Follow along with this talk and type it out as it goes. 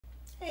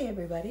Hey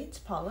everybody, it's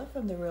Paula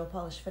from the Real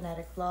Polish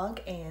Fanatic vlog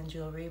and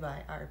Jewelry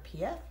by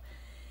RPF.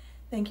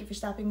 Thank you for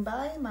stopping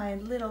by my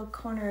little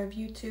corner of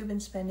YouTube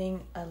and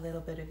spending a little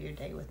bit of your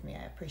day with me.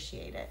 I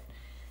appreciate it.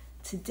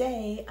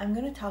 Today I'm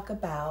going to talk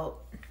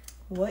about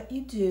what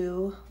you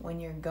do when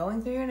you're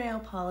going through your nail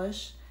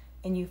polish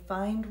and you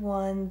find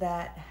one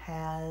that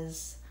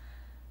has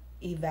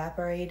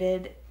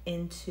evaporated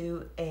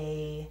into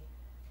a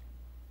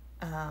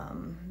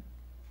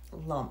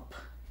lump.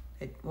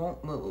 It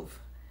won't move.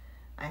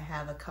 I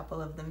have a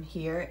couple of them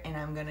here and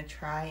I'm going to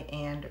try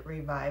and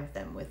revive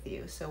them with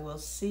you. So we'll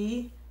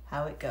see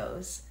how it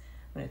goes.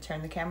 I'm going to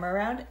turn the camera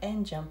around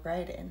and jump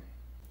right in.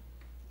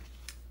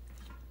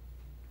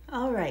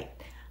 All right,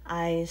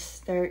 I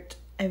start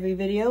every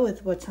video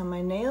with what's on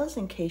my nails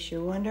in case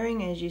you're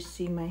wondering as you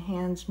see my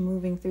hands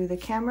moving through the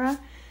camera.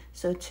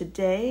 So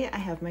today I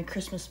have my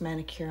Christmas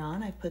manicure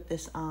on. I put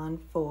this on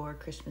for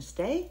Christmas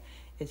Day.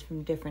 It's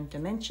from Different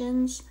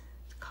Dimensions.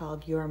 It's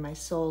called You're My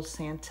Soul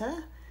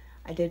Santa.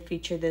 I did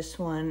feature this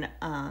one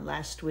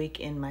last week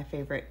in my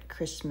favorite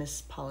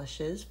Christmas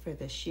polishes for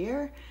this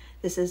year.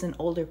 This is an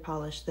older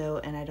polish though,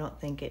 and I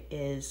don't think it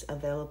is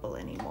available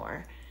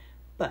anymore.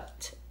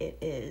 But it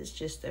is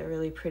just a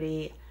really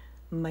pretty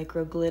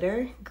micro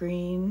glitter,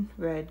 green,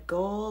 red,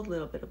 gold, a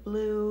little bit of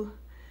blue,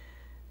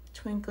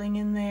 twinkling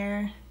in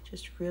there.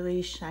 Just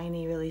really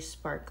shiny, really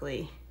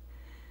sparkly.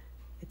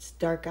 It's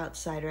dark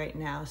outside right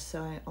now,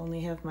 so I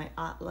only have my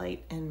OT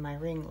light and my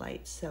ring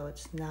light, so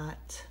it's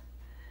not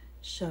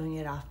showing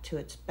it off to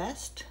its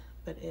best,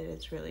 but it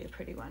is really a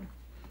pretty one.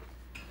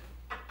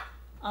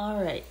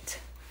 All right,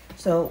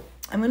 so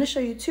I'm going to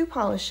show you two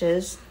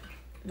polishes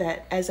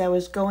that as I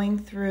was going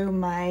through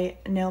my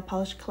nail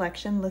polish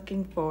collection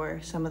looking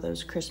for some of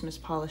those Christmas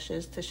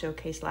polishes to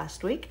showcase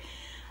last week,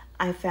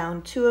 I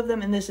found two of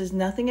them, and this is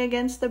nothing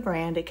against the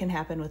brand. It can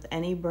happen with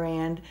any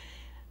brand.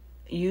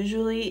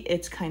 Usually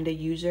it's kind of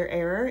user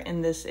error,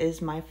 and this is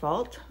my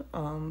fault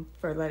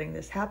for letting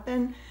this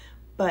happen.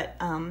 But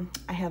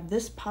I have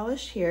this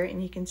polish here,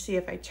 and you can see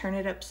if I turn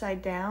it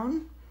upside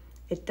down,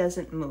 it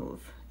doesn't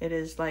move. It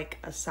is like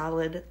a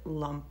solid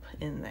lump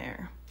in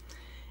there.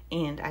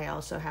 And I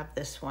also have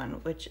this one,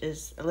 which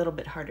is a little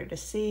bit harder to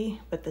see,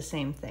 but the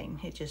same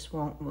thing. It just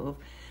won't move.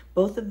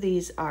 Both of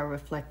these are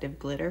reflective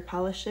glitter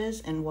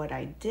polishes, and what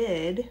I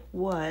did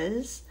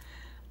was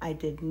I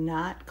did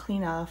not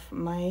clean off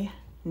my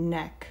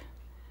neck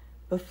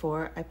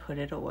before I put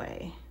it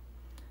away.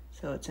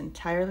 So it's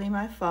entirely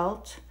my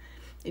fault.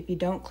 If you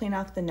don't clean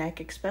off the neck,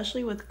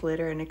 especially with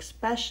glitter and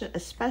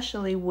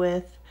especially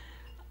with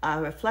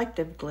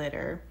reflective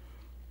glitter,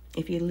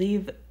 if you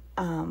leave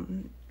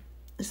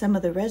some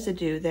of the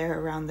residue there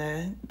around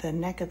the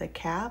neck of the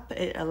cap,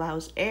 it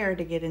allows air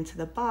to get into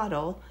the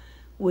bottle,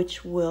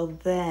 which will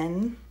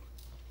then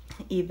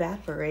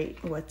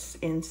evaporate what's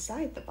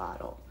inside the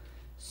bottle.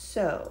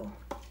 So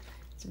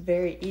it's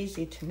very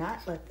easy to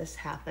not let this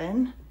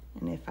happen.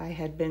 And if I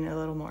had been a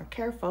little more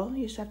careful,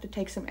 you just have to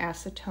take some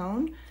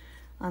acetone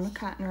on the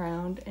cotton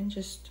round and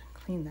just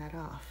clean that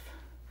off.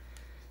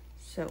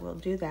 So we'll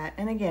do that.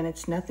 And again,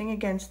 it's nothing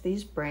against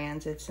these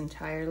brands. It's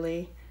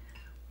entirely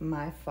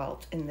my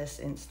fault in this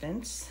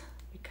instance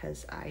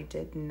because I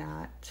did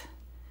not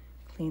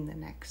clean the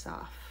necks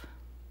off.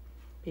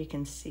 But you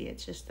can see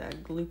it's just a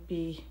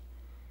gloopy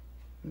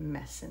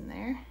mess in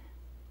there.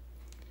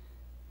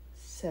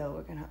 So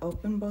we're gonna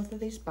open both of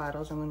these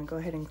bottles. I'm gonna go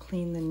ahead and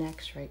clean the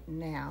necks right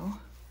now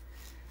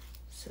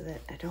so that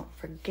I don't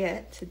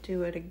forget to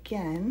do it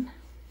again.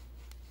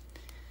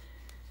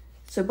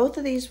 So both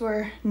of these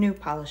were new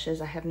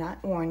polishes. I have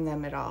not worn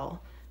them at all.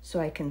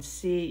 So you can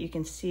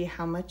see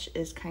how much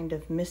is kind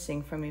of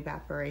missing from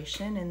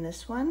evaporation in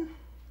this one.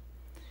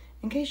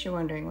 In case you're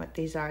wondering what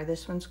these are,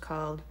 this one's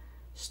called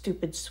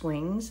Stupid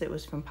Swings. It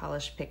was from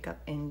Polish Pickup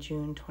in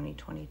June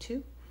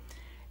 2022.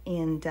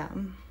 And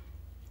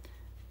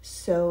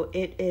so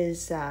it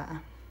is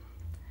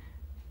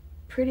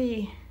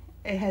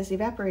it has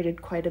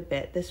evaporated quite a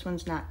bit. This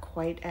one's not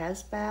quite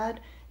as bad.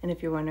 And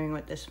if you're wondering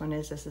what this one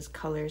is, this is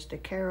Colors de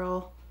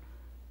Carol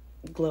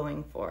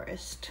Glowing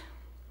Forest.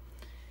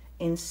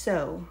 And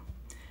so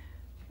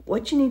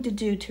what you need to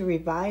do to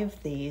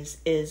revive these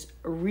is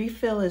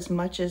refill as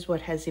much as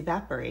what has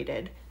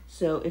evaporated.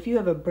 So if you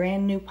have a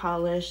brand new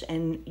polish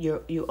and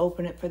you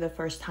open it for the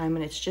first time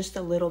and it's just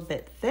a little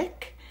bit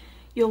thick,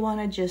 you'll want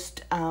to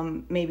just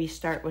maybe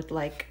start with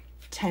like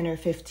 10 or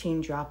 15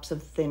 drops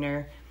of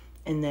thinner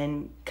and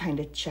then kind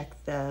of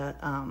check the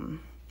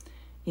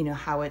you know,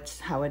 how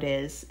it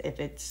is, if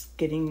it's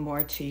getting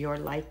more to your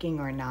liking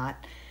or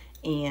not,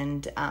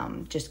 and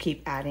just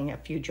keep adding a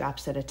few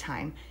drops at a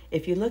time.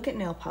 If you look at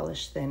nail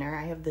polish thinner,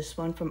 I have this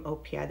one from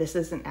OPI. This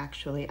isn't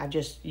actually, I'm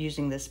just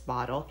using this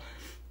bottle,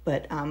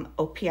 but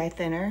OPI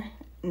thinner,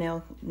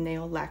 nail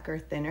lacquer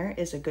thinner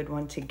is a good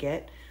one to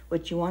get.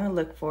 What you want to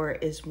look for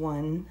is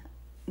one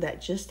that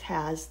just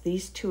has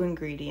these two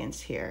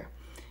ingredients here,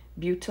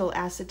 butyl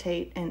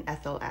acetate and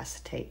ethyl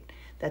acetate.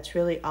 That's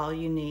really all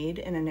you need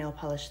in a nail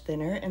polish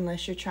thinner,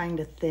 unless you're trying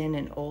to thin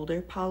an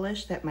older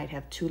polish that might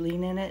have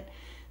toluene in it.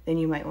 then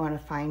you might want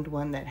to find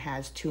one that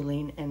has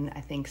toluene, and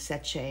I think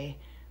Seche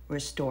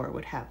Restore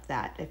would have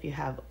that if you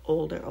have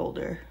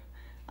older,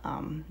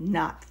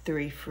 not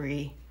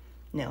 3-free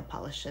nail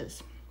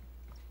polishes.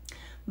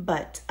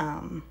 But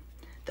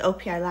the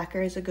OPI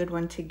lacquer is a good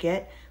one to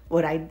get.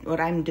 What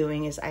I'm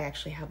doing is I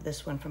actually have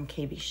this one from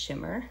KB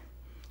Shimmer,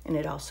 and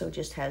it also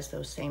just has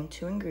those same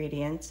 2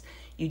 ingredients.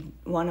 You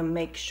want to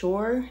make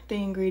sure the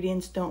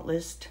ingredients don't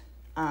list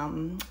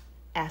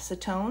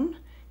acetone,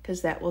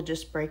 because that will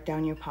just break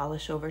down your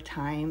polish over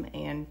time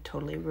and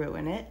totally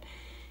ruin it.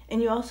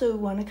 And you also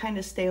want to kind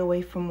of stay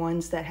away from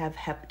ones that have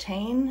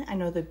heptane. I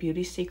know the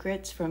Beauty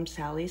Secrets from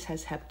Sally's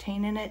has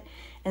heptane in it,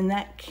 and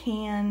that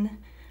can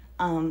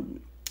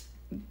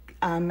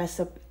mess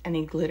up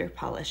any glitter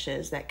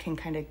polishes. That can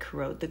kind of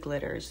corrode the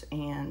glitters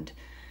and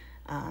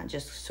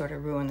just sort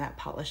of ruin that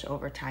polish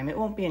over time. It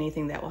won't be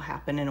anything that will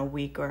happen in a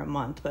week or a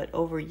month, but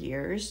over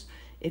years,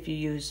 if you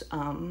use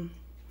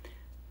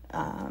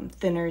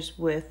thinners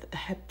with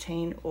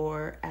heptane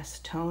or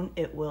acetone,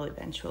 it will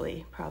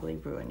eventually probably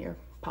ruin your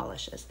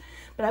polishes.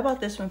 But I bought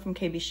this one from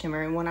KB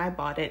Shimmer, and when I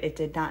bought it, it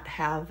did not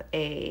have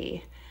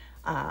a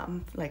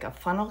like a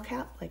funnel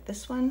cap like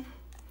this one.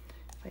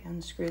 If I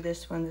unscrew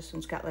this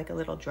one's got like a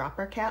little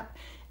dropper cap.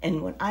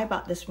 And when I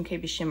bought this from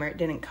KB Shimmer, it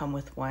didn't come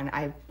with one.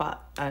 I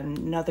bought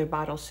another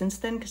bottle since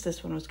then because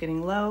this one was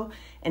getting low,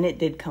 and it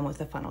did come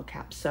with a funnel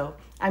cap. So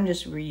I'm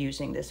just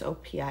reusing this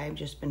OPI. I've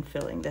just been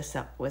filling this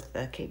up with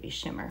the KB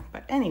Shimmer.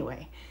 But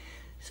anyway,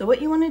 so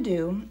what you want to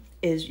do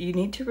is you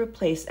need to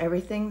replace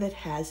everything that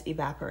has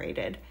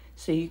evaporated.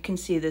 So you can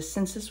see this,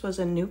 since this was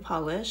a new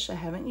polish, I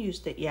haven't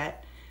used it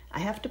yet, I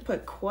have to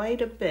put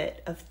quite a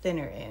bit of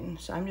thinner in.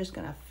 So I'm just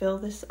gonna fill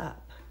this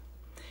up.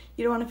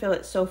 You don't wanna fill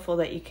it so full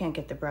that you can't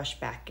get the brush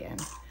back in,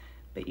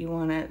 but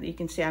you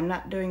can see I'm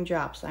not doing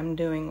drops, I'm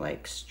doing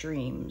like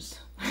streams.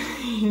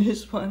 You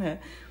just wanna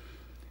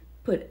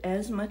put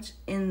as much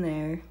in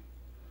there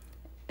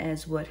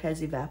as what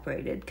has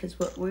evaporated, because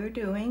what we're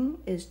doing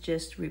is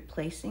just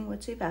replacing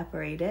what's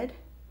evaporated,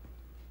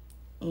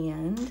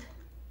 and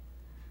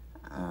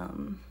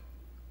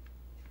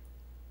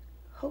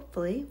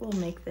hopefully we'll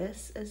make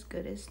this as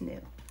good as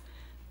new.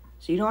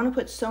 So you don't want to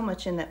put so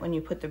much in that when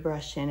you put the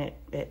brush in,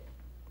 it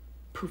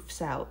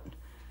poofs out.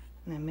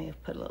 And I may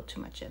have put a little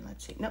too much in.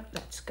 Let's see. Nope,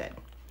 that's good.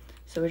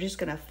 So we're just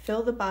going to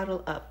fill the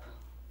bottle up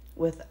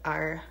with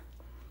our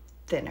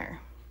thinner.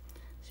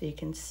 So you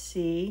can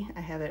see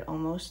I have it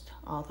almost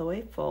all the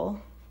way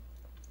full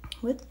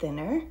with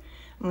thinner.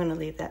 I'm going to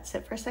leave that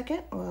sit for a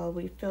second while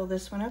we fill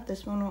this one up.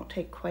 This one won't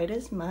take quite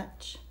as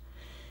much.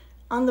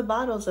 On the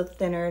bottles of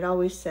thinner, it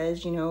always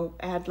says, you know,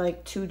 add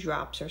like 2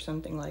 drops or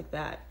something like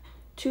that.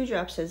 2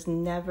 drops has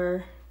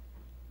never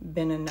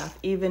been enough.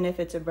 Even if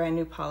it's a brand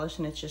new polish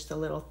and it's just a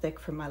little thick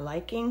for my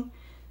liking,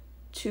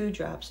 2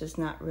 drops is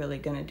not really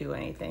going to do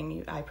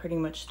anything. I pretty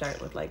much start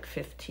with like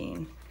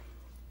 15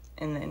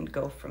 and then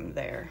go from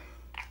there.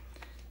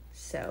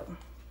 So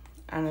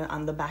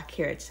on the back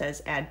here it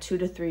says add 2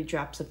 to 3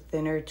 drops of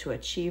thinner to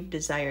achieve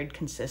desired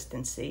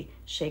consistency.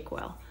 Shake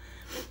well.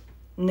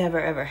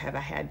 Never ever have I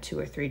had 2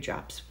 or 3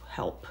 drops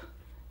help.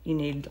 You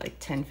need like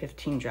 10,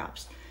 15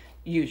 drops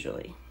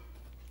usually.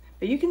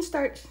 But you can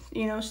start,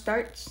 you know,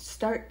 start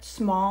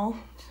small,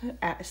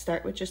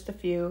 start with just a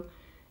few,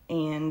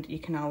 and you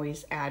can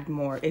always add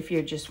more if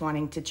you're just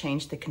wanting to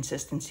change the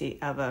consistency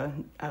of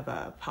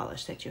a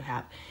polish that you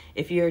have.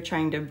 If you're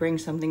trying to bring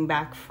something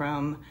back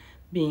from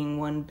being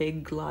one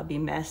big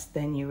globby mess,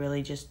 then you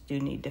really just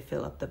do need to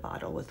fill up the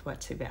bottle with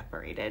what's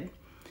evaporated.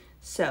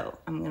 So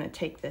I'm going to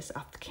take this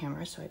off the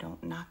camera so I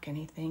don't knock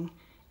anything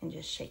and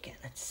just shake it.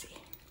 Let's see.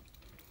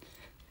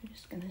 I'm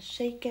just going to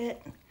shake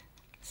it.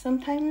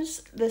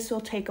 Sometimes this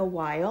will take a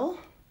while,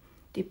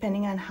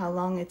 depending on how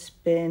long it's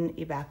been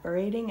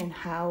evaporating and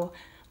how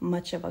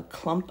much of a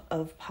clump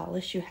of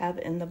polish you have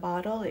in the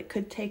bottle. It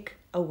could take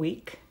a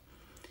week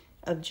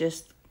of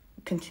just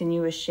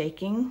continuous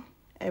shaking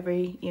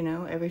every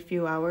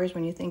few hours.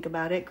 When you think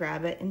about it,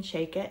 grab it and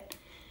shake it.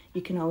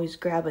 You can always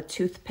grab a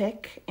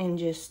toothpick and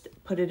just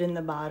put it in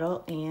the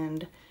bottle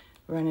and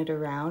run it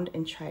around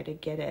and try to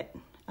get it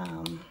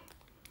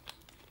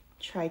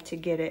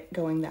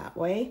going that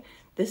way.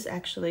 This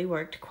actually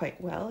worked quite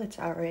well. It's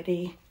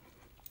already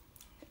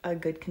a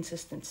good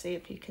consistency.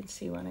 If you can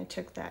see when I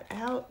took that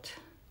out,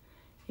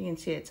 you can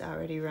see it's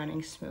already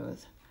running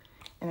smooth.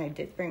 And I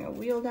did bring a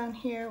wheel down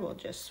here. We'll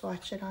just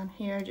swatch it on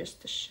here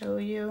just to show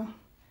you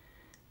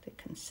the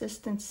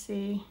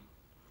consistency.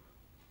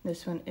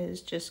 This one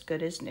is just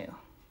good as new.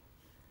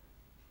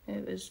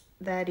 It was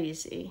that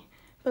easy.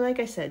 But like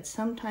I said,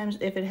 sometimes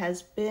if it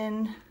has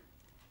been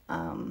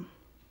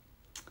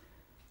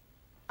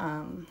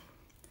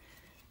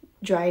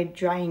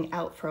drying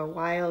out for a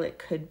while, it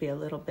could be a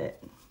little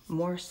bit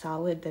more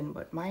solid than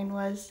what mine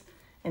was,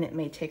 and it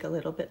may take a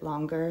little bit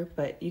longer,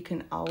 but you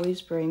can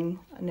always bring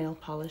a nail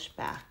polish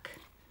back.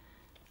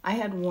 I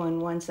had one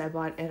once I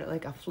bought at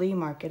like a flea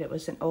market. It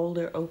was an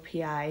older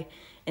OPI,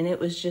 and it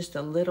was just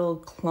a little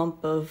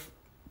clump of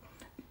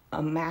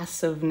a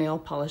massive nail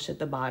polish at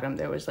the bottom.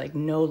 There was like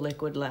no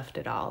liquid left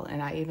at all,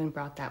 and I even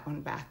brought that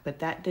one back. But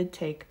that did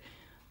take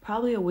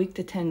probably a week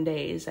to 10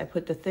 days. I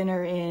put the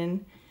thinner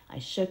in, I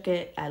shook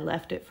it, I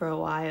left it for a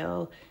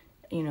while.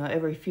 You know,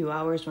 every few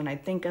hours when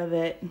I'd think of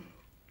it,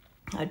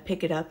 I'd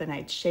pick it up and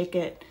I'd shake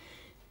it.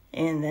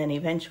 And then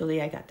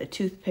eventually I got the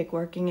toothpick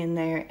working in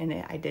there, and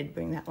I did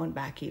bring that one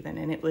back even.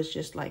 And it was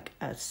just like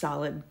a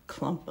solid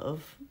clump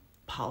of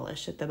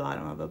polish at the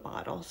bottom of a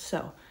bottle.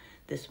 So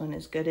this one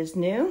is good as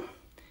new.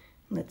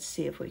 Let's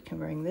see if we can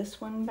bring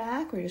this one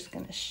back. We're just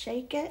gonna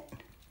shake it.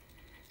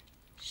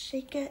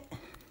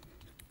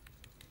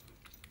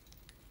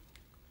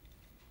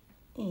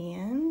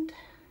 And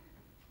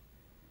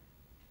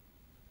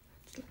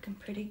it's looking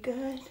pretty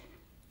good.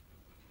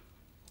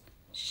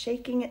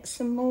 Shaking it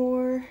some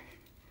more.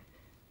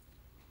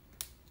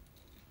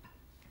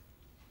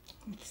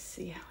 Let's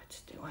see how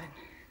it's doing.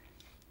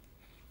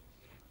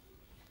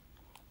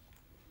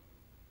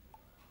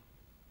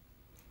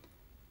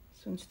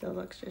 This one still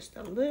looks just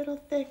a little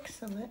thick,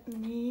 so let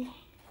me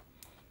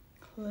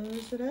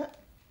close it up,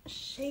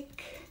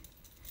 shake.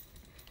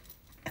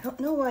 I don't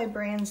know why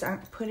brands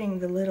aren't putting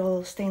the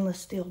little stainless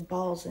steel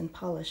balls in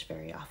polish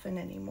very often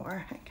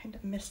anymore. I kind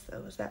of miss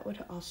those. That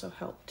would also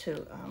help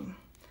to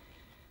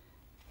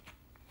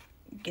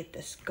get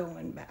this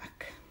going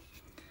back.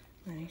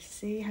 Let me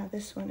see how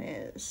this one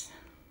is.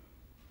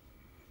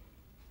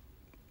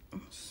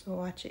 So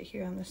watch it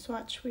here on the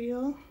swatch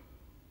wheel.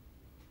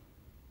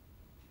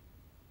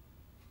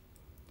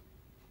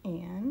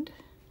 And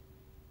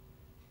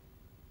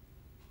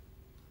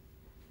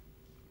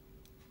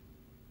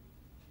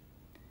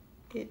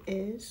it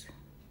is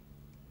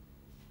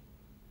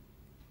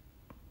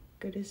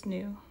good as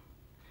new.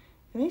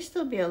 It may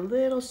still be a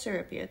little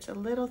syrupy. It's a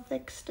little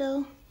thick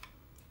still.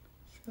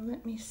 So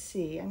let me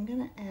see. I'm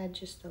gonna add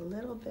just a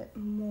little bit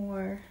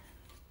more.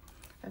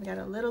 I've got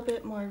a little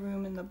bit more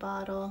room in the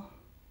bottle.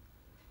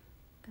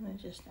 I'm gonna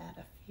just add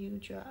a few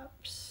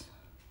drops.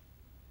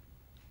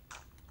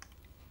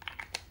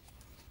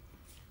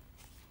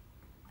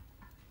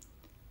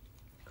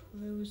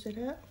 Close it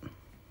up.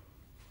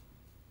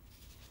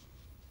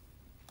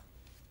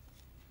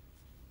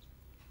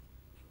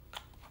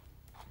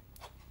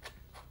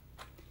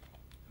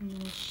 And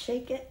then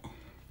shake it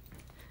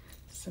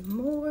some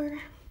more. You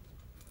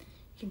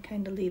can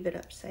kind of leave it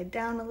upside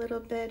down a little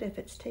bit if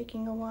it's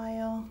taking a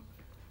while.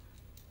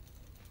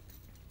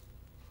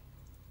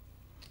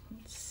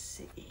 Let's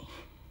see.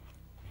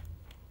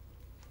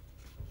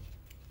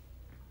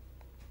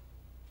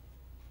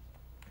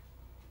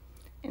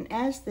 And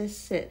as this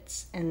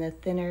sits and the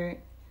thinner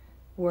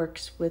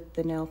works with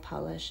the nail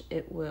polish,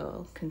 it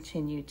will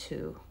continue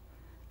to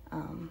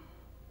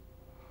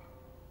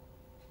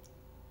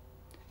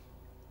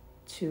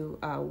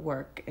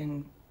work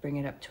and bring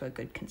it up to a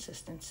good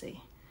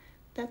consistency.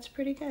 That's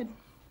pretty good.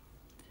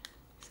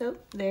 So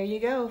there you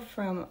go,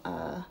 from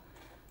a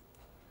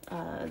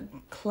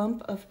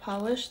clump of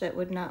polish that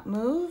would not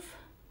move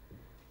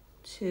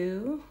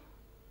to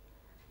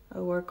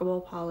a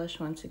workable polish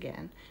once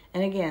again.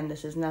 And again,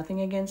 this is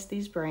nothing against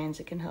these brands.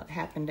 It can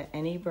happen to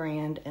any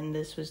brand, and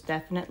this was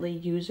definitely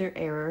user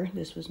error.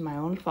 This was my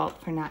own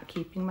fault for not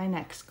keeping my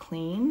necks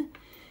clean,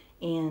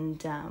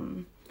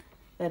 and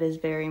that is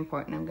very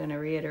important. I'm going to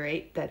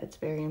reiterate that it's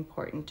very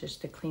important just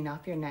to clean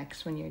off your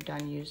necks when you're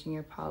done using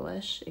your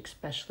polish,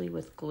 especially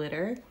with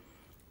glitter,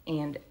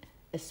 and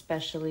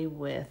especially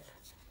with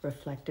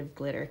reflective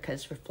glitter,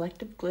 because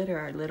reflective glitter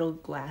are little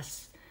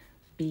glass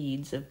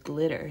beads of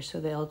glitter, so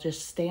they'll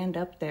just stand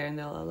up there and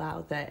they'll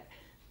allow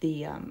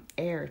the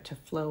air to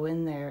flow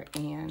in there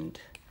and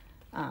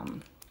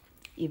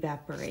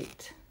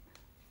evaporate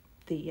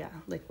the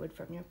liquid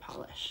from your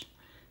polish.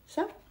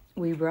 So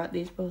we brought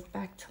these both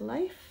back to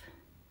life,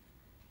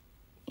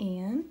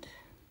 and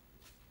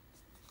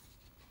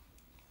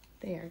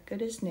they are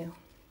good as new.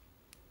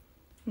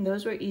 And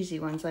those were easy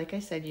ones. Like I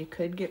said, you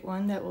could get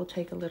one that will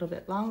take a little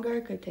bit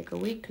longer, could take a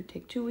week, could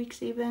take 2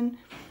 weeks even,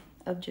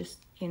 of just,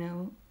 you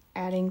know,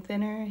 adding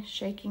thinner,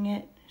 shaking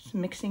it,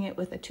 mixing it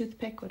with a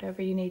toothpick,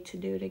 whatever you need to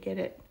do to get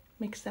it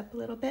mixed up a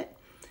little bit.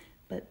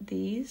 But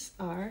these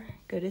are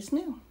good as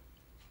new.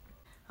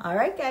 All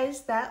right,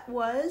 guys, that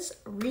was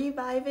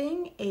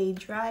reviving a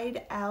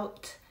dried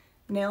out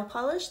nail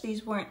polish.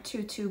 These weren't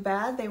too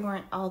bad. They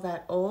weren't all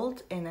that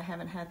old, and I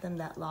haven't had them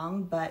that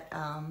long, but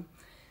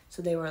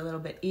so they were a little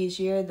bit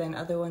easier than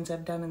other ones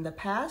I've done in the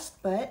past.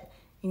 But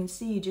you can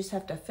see you just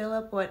have to fill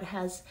up what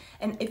has,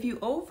 and if you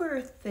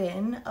over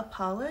thin a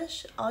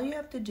polish, all you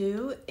have to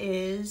do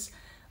is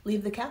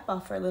leave the cap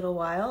off for a little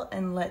while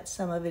and let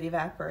some of it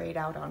evaporate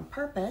out on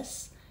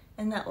purpose,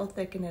 and that will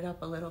thicken it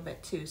up a little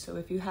bit too. So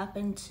if you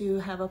happen to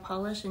have a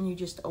polish and you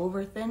just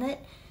over thin it,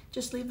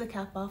 just leave the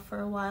cap off for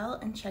a while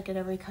and check it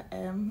every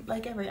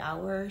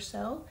hour or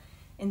so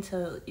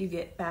until you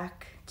get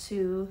back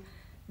to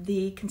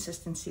the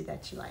consistency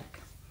that you like.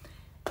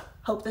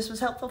 Hope this was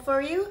helpful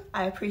for you.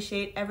 I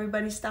appreciate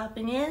everybody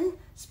stopping in,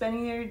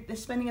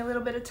 spending a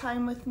little bit of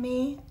time with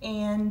me,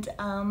 and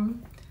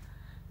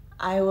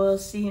I will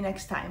see you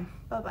next time.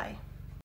 Bye-bye.